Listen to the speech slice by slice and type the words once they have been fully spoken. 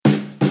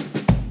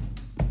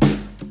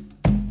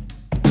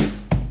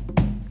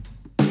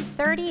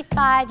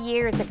35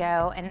 years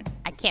ago, and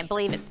I can't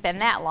believe it's been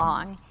that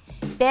long,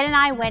 Ben and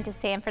I went to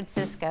San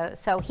Francisco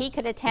so he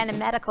could attend a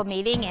medical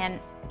meeting and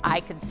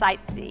I could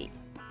sightsee.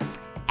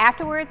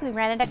 Afterwards, we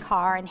rented a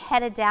car and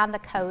headed down the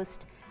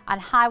coast on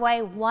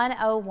Highway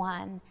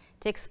 101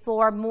 to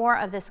explore more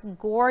of this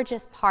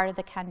gorgeous part of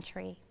the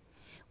country.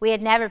 We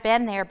had never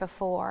been there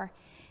before,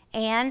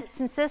 and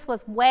since this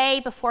was way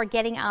before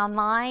getting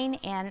online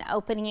and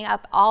opening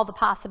up all the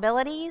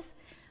possibilities,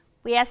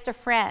 we asked a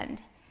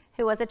friend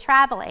who was a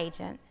travel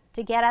agent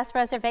to get us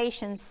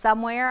reservations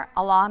somewhere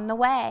along the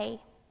way.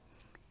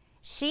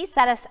 She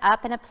set us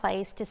up in a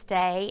place to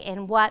stay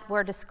in what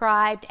were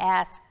described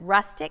as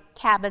rustic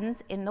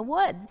cabins in the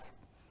woods.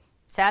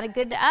 Sounded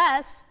good to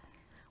us.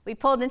 We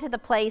pulled into the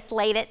place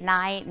late at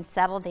night and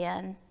settled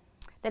in.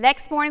 The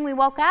next morning we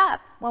woke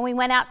up. When we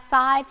went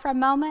outside for a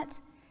moment,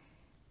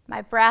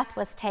 my breath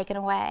was taken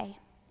away.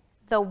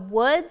 The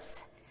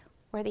woods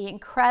were the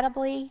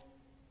incredibly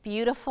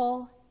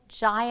beautiful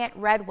giant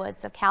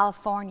redwoods of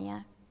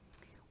California.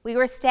 We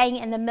were staying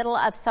in the middle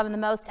of some of the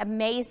most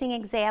amazing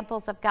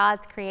examples of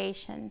God's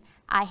creation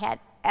I had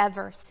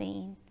ever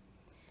seen.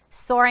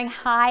 Soaring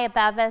high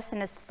above us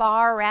and as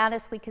far around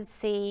as we could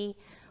see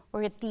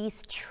were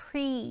these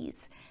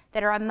trees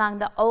that are among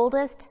the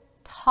oldest,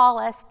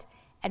 tallest,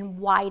 and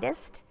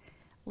widest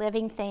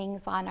living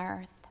things on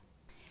earth.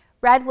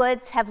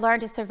 Redwoods have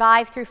learned to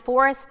survive through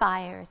forest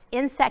fires,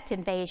 insect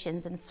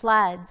invasions, and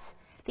floods.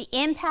 The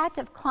impact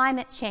of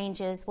climate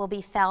changes will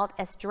be felt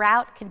as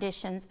drought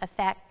conditions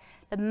affect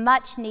the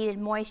much-needed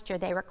moisture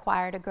they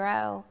require to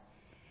grow.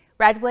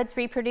 Redwoods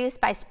reproduce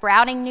by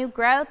sprouting new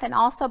growth and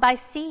also by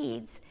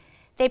seeds.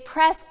 They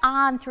press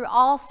on through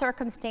all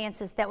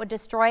circumstances that would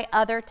destroy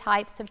other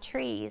types of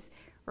trees,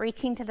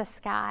 reaching to the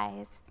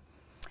skies.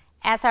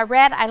 As I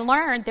read, I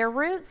learned their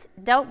roots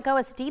don't go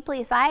as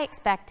deeply as I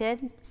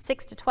expected,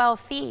 6 to 12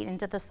 feet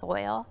into the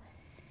soil,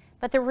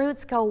 but the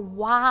roots go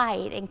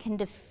wide and can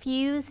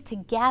diffuse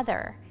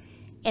together.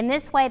 In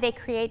this way, they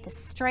create the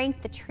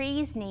strength the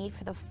trees need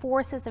for the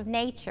forces of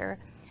nature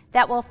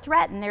that will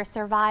threaten their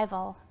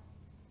survival.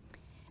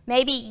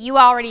 Maybe you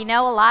already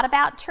know a lot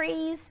about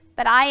trees,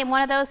 but I am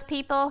one of those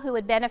people who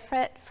would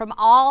benefit from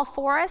all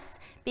forests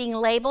being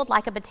labeled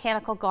like a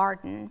botanical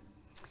garden.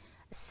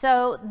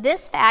 So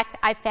this fact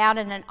I found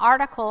in an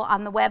article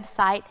on the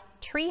website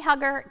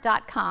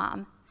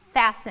treehugger.com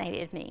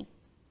fascinated me.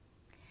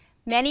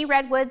 Many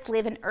redwoods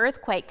live in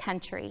earthquake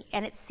country,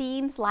 and it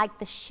seems like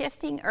the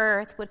shifting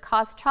earth would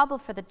cause trouble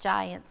for the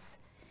giants.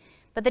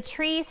 But the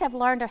trees have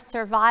learned a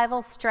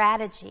survival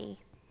strategy.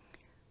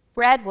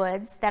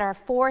 Redwoods that are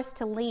forced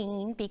to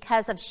lean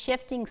because of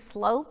shifting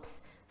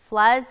slopes,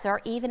 floods,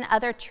 or even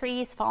other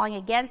trees falling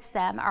against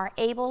them are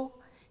able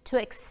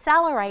to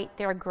accelerate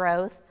their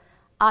growth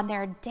on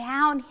their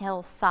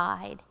downhill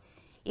side,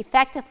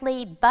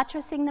 effectively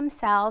buttressing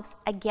themselves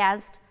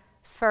against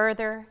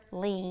further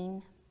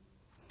lean.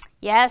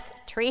 Yes,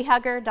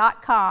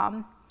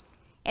 treehugger.com.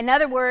 In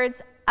other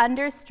words,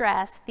 under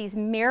stress, these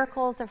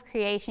miracles of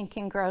creation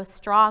can grow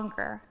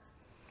stronger.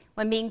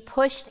 When being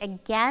pushed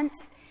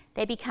against,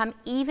 they become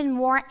even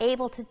more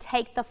able to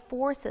take the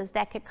forces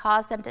that could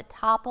cause them to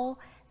topple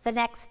the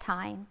next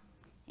time.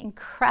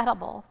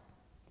 Incredible.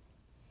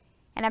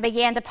 And I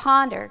began to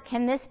ponder,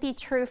 can this be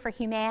true for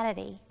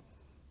humanity?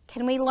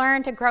 Can we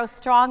learn to grow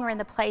stronger in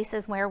the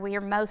places where we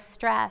are most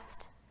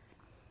stressed?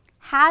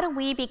 How do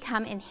we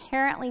become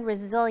inherently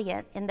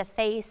resilient in the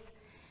face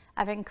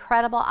of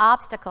incredible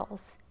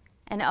obstacles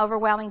and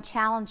overwhelming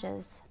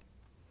challenges?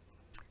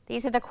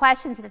 These are the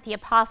questions that the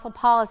Apostle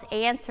Paul is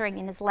answering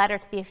in his letter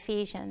to the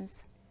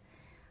Ephesians.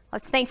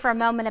 Let's think for a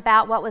moment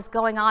about what was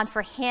going on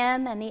for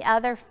him and the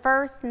other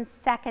first and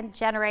second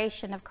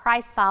generation of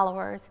Christ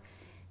followers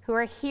who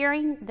are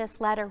hearing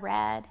this letter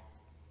read.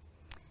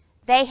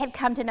 They had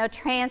come to know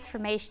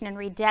transformation and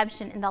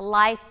redemption in the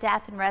life,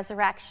 death, and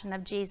resurrection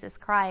of Jesus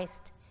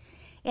Christ.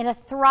 In a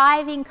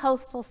thriving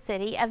coastal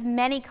city of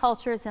many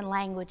cultures and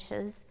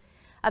languages,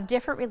 of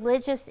different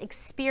religious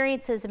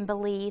experiences and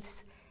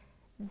beliefs,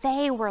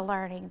 they were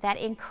learning that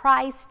in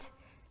Christ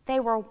they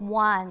were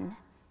one.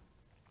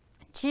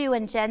 Jew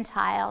and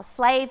Gentile,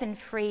 slave and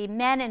free,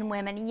 men and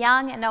women,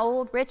 young and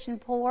old, rich and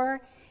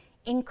poor,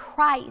 in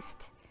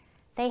Christ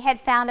they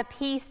had found a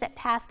peace that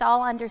passed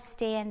all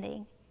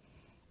understanding.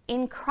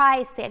 In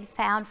Christ they had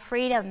found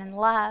freedom and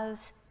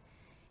love.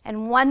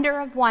 And wonder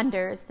of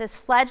wonders, this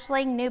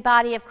fledgling new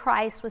body of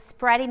Christ was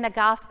spreading the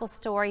gospel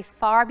story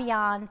far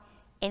beyond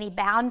any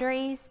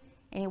boundaries,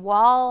 any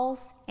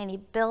walls, any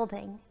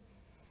building.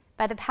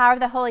 By the power of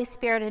the Holy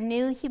Spirit, a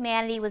new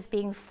humanity was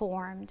being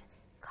formed,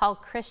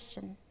 called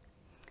Christian.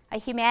 A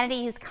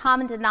humanity whose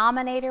common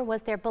denominator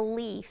was their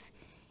belief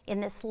in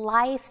this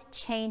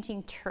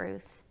life-changing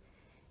truth.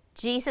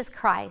 Jesus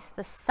Christ,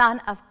 the Son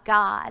of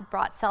God,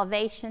 brought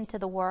salvation to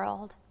the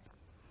world.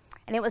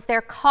 And it was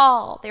their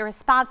call, their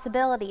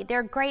responsibility,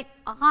 their great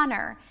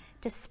honor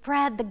to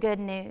spread the good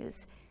news.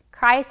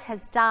 Christ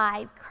has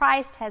died.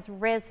 Christ has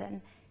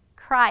risen.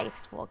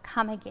 Christ will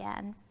come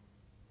again.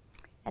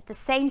 At the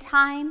same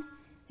time,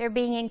 they're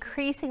being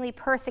increasingly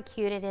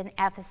persecuted in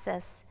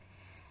Ephesus.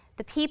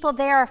 The people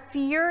there are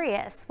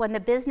furious when the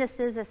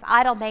businesses as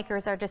idol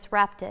makers are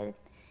disrupted.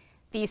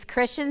 These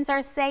Christians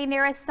are saying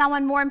there is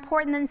someone more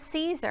important than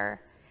Caesar.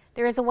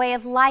 There is a way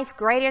of life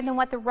greater than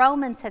what the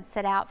Romans had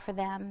set out for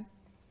them.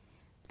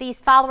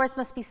 These followers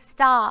must be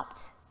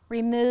stopped,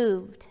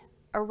 removed,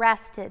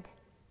 arrested,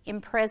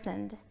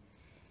 imprisoned.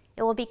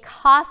 It will be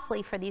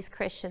costly for these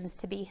Christians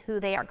to be who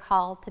they are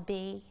called to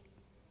be.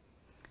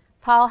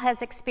 Paul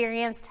has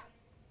experienced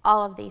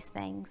all of these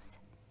things.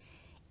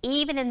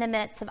 Even in the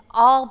midst of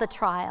all the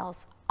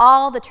trials,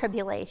 all the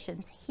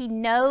tribulations, he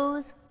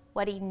knows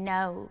what he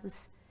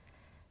knows.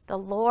 The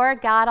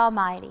Lord God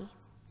Almighty,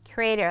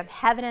 creator of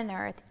heaven and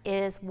earth,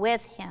 is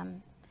with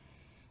him.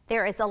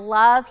 There is a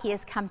love he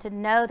has come to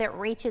know that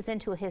reaches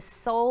into his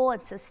soul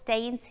and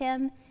sustains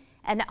him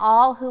and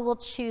all who will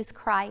choose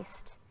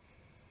Christ.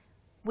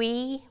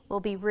 We will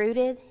be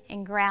rooted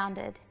and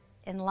grounded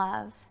in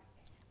love.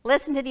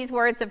 Listen to these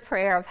words of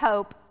prayer, of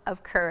hope,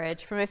 of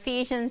courage from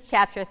Ephesians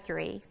chapter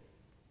 3.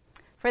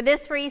 For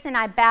this reason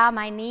I bow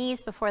my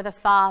knees before the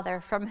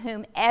Father, from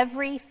whom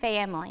every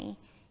family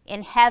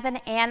in heaven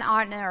and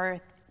on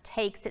earth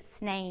takes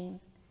its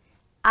name.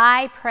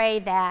 I pray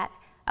that,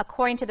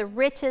 according to the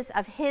riches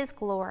of his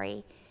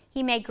glory,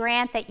 he may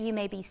grant that you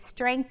may be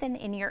strengthened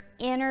in your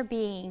inner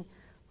being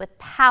with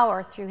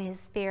power through his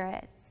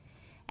Spirit,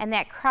 and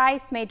that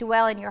Christ may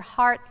dwell in your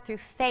hearts through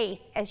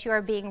faith as you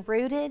are being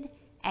rooted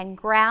and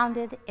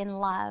grounded in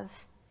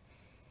love.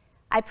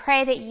 I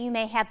pray that you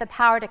may have the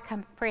power to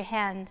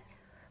comprehend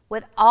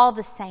with all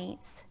the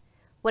saints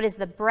what is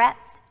the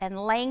breadth and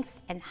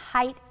length and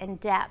height and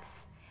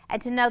depth,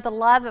 and to know the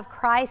love of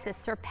Christ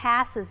that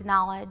surpasses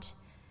knowledge,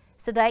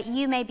 so that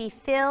you may be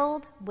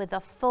filled with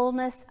the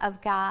fullness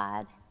of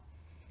God.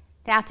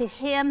 Now to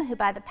him who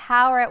by the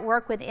power at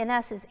work within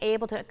us is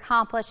able to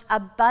accomplish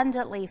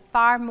abundantly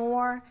far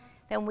more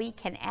than we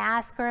can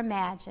ask or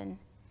imagine,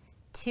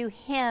 to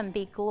him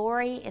be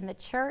glory in the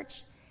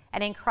church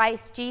and in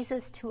Christ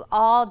Jesus to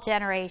all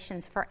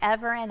generations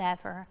forever and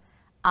ever.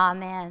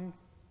 Amen.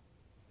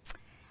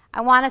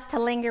 I want us to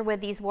linger with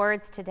these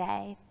words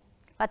today.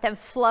 Let them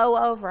flow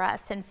over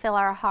us and fill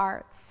our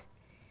hearts.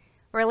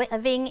 We're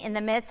living in the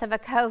midst of a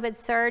COVID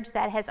surge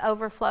that has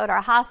overflowed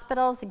our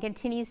hospitals and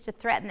continues to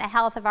threaten the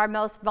health of our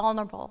most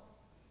vulnerable,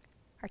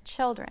 our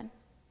children.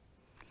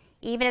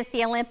 Even as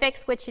the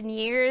Olympics, which in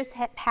years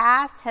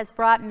past has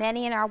brought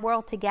many in our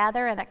world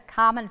together in a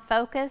common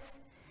focus,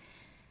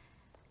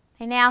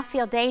 they now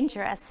feel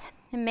dangerous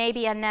and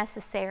maybe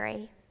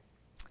unnecessary.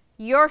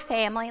 Your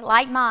family,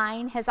 like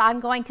mine, has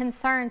ongoing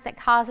concerns that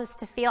cause us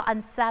to feel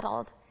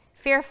unsettled,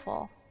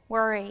 fearful,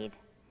 worried.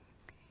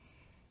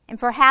 And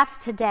perhaps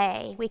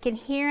today we can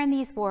hear in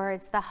these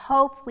words the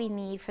hope we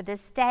need for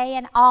this day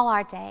and all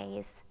our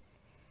days.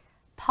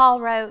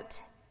 Paul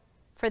wrote,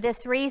 "For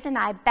this reason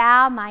I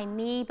bow my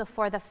knee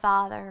before the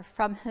Father,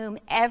 from whom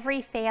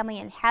every family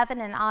in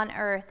heaven and on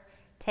earth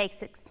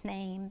takes its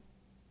name."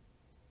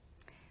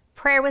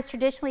 Prayer was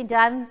traditionally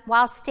done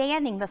while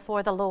standing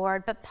before the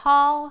Lord, but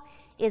Paul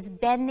is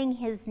bending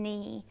his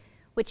knee,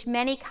 which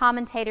many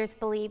commentators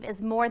believe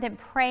is more than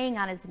praying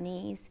on his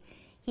knees.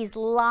 He's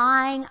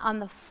lying on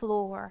the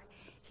floor.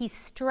 He's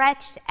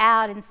stretched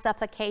out in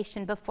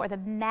supplication before the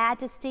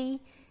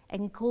majesty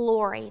and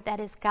glory that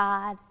is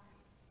God.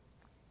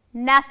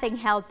 Nothing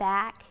held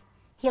back.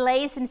 He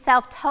lays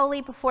himself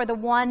totally before the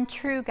one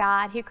true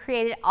God who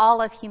created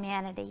all of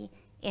humanity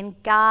in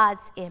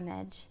God's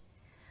image.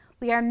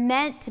 We are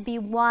meant to be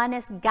one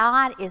as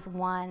God is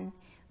one.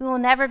 We will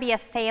never be a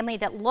family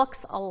that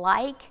looks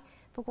alike,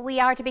 but we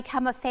are to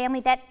become a family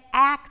that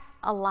acts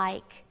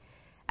alike.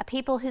 A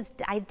people whose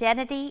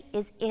identity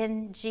is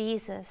in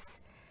Jesus.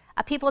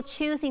 A people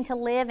choosing to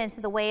live into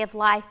the way of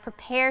life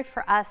prepared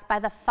for us by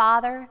the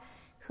Father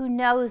who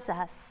knows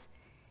us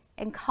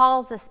and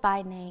calls us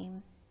by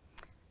name.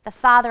 The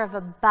Father of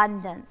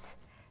abundance,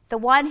 the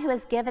one who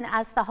has given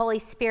us the Holy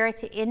Spirit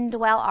to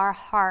indwell our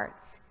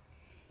hearts.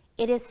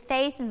 It is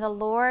faith in the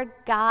Lord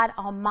God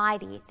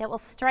Almighty that will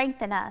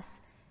strengthen us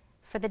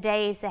for the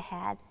days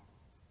ahead.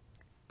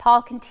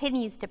 Paul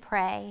continues to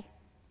pray,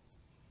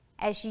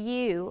 as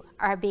you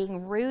are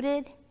being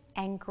rooted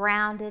and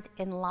grounded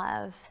in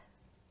love.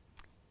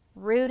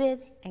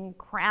 Rooted and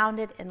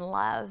grounded in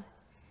love.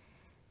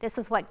 This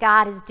is what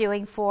God is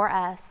doing for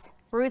us.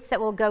 Roots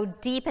that will go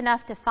deep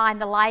enough to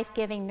find the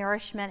life-giving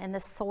nourishment in the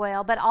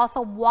soil, but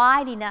also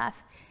wide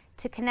enough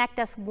to connect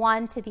us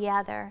one to the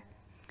other.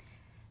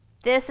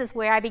 This is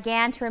where I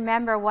began to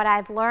remember what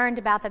I've learned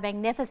about the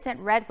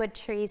magnificent redwood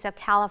trees of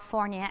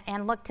California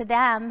and look to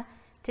them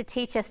to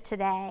teach us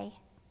today.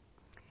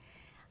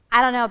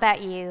 I don't know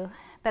about you,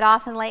 but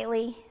often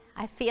lately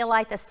I feel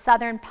like the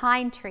southern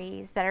pine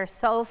trees that are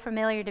so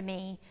familiar to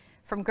me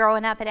from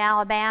growing up in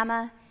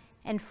Alabama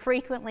and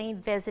frequently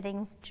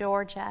visiting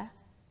Georgia.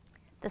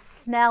 The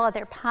smell of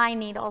their pine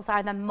needles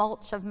are the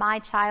mulch of my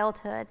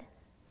childhood.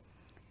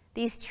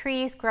 These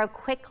trees grow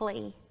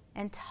quickly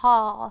and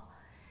tall,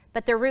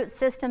 but their root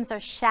systems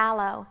are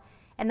shallow,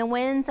 and the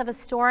winds of a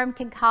storm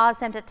can cause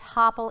them to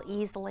topple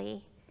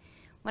easily.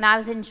 When I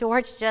was in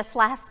Georgia just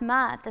last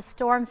month, the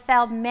storm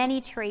felled many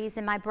trees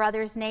in my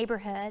brother's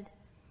neighborhood.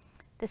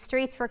 The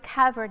streets were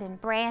covered in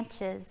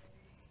branches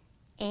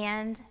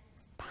and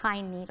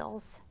pine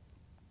needles.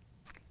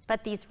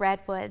 But these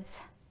redwoods,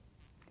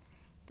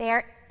 they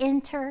are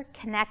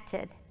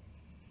interconnected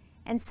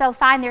and so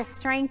find their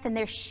strength in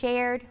their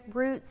shared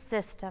root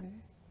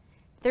system.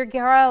 They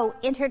grow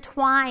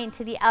intertwined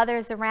to the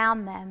others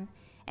around them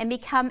and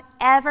become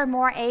ever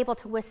more able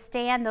to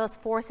withstand those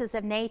forces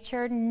of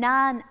nature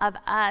none of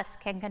us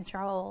can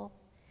control.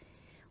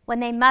 When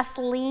they must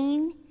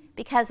lean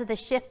because of the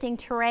shifting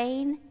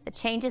terrain, the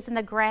changes in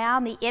the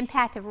ground, the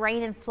impact of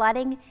rain and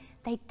flooding,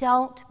 they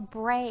don't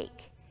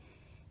break.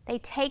 They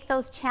take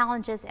those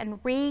challenges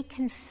and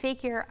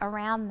reconfigure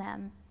around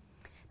them.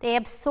 They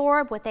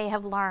absorb what they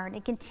have learned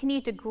and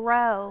continue to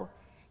grow,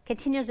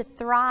 continue to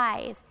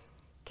thrive,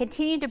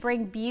 continue to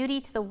bring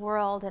beauty to the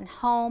world and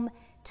home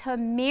to a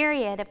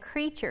myriad of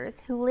creatures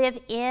who live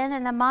in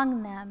and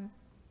among them.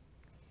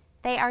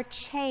 They are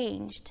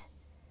changed,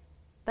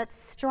 but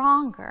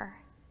stronger.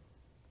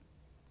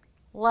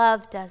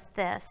 Love does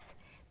this.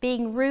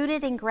 Being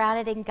rooted and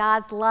grounded in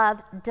God's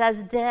love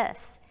does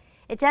this.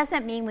 It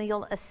doesn't mean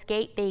we'll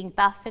escape being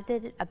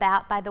buffeted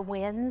about by the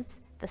winds,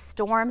 the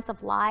storms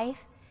of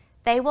life.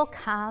 They will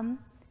come.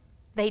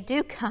 They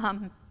do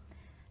come.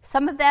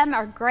 Some of them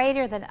are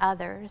greater than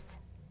others.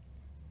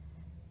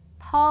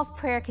 Paul's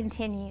prayer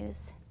continues,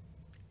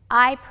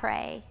 I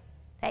pray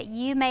that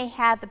you may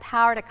have the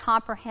power to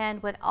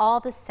comprehend with all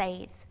the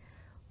saints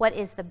what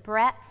is the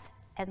breadth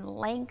and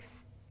length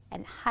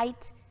and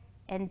height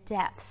and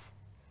depth,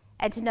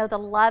 and to know the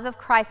love of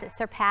Christ that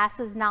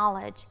surpasses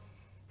knowledge,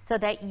 so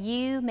that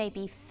you may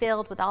be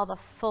filled with all the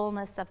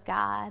fullness of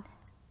God.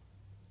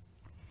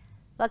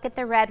 Look at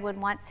the redwood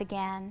once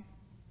again.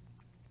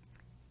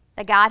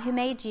 The God who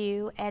made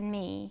you and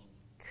me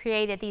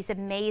created these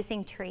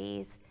amazing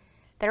trees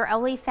that are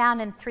only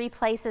found in 3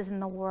 places in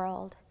the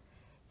world.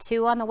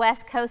 2 on the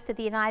west coast of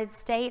the United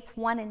States,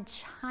 1 in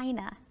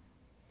China.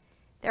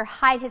 Their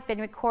height has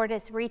been recorded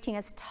as reaching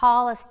as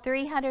tall as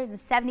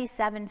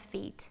 377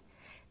 feet.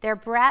 Their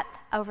breadth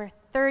over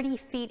 30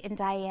 feet in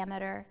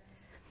diameter.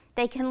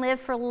 They can live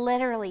for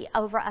literally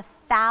over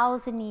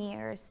 1,000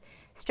 years,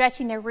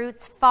 stretching their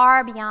roots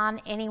far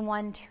beyond any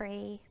one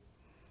tree.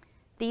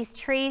 These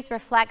trees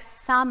reflect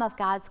some of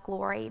God's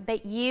glory,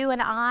 but you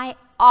and I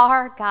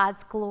are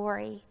God's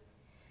glory.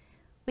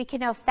 We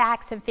can know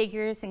facts and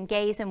figures and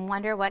gaze and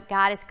wonder what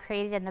God has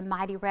created in the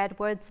mighty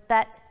redwoods,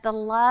 but the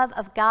love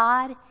of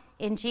God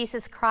in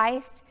Jesus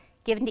Christ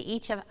given to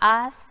each of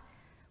us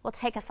will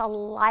take us a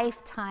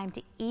lifetime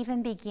to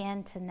even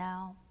begin to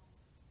know.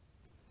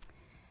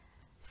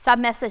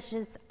 Some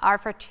messages are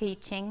for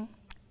teaching,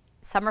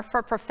 some are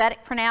for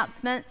prophetic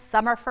pronouncements,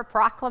 some are for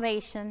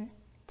proclamation.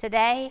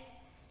 Today,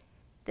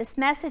 this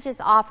message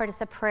is offered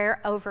as a prayer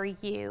over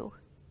you.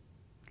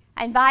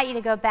 I invite you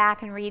to go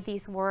back and read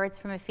these words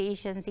from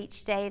Ephesians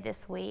each day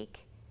this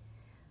week.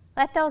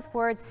 Let those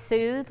words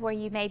soothe where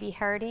you may be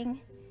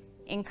hurting,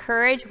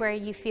 encourage where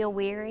you feel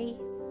weary,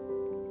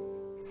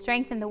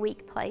 strengthen the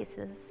weak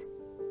places.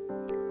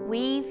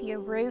 Weave your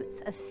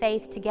roots of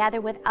faith together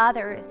with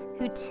others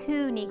who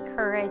too need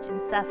courage and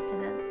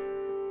sustenance.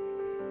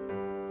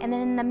 And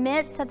then in the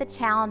midst of the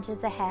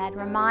challenges ahead,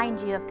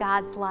 remind you of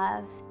God's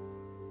love.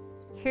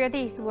 Hear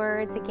these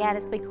words again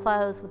as we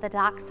close with a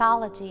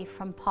doxology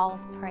from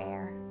Paul's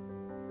prayer.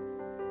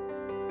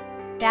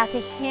 Now to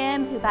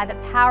him who by the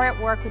power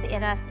at work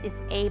within us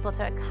is able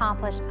to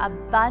accomplish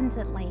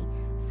abundantly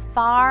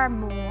far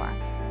more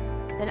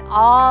than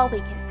all we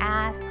can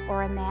ask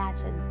or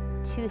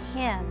imagine, to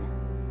him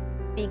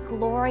be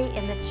glory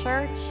in the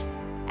church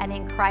and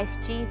in Christ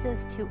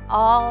Jesus to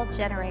all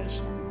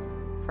generations,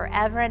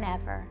 forever and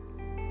ever.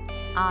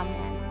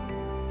 Amen.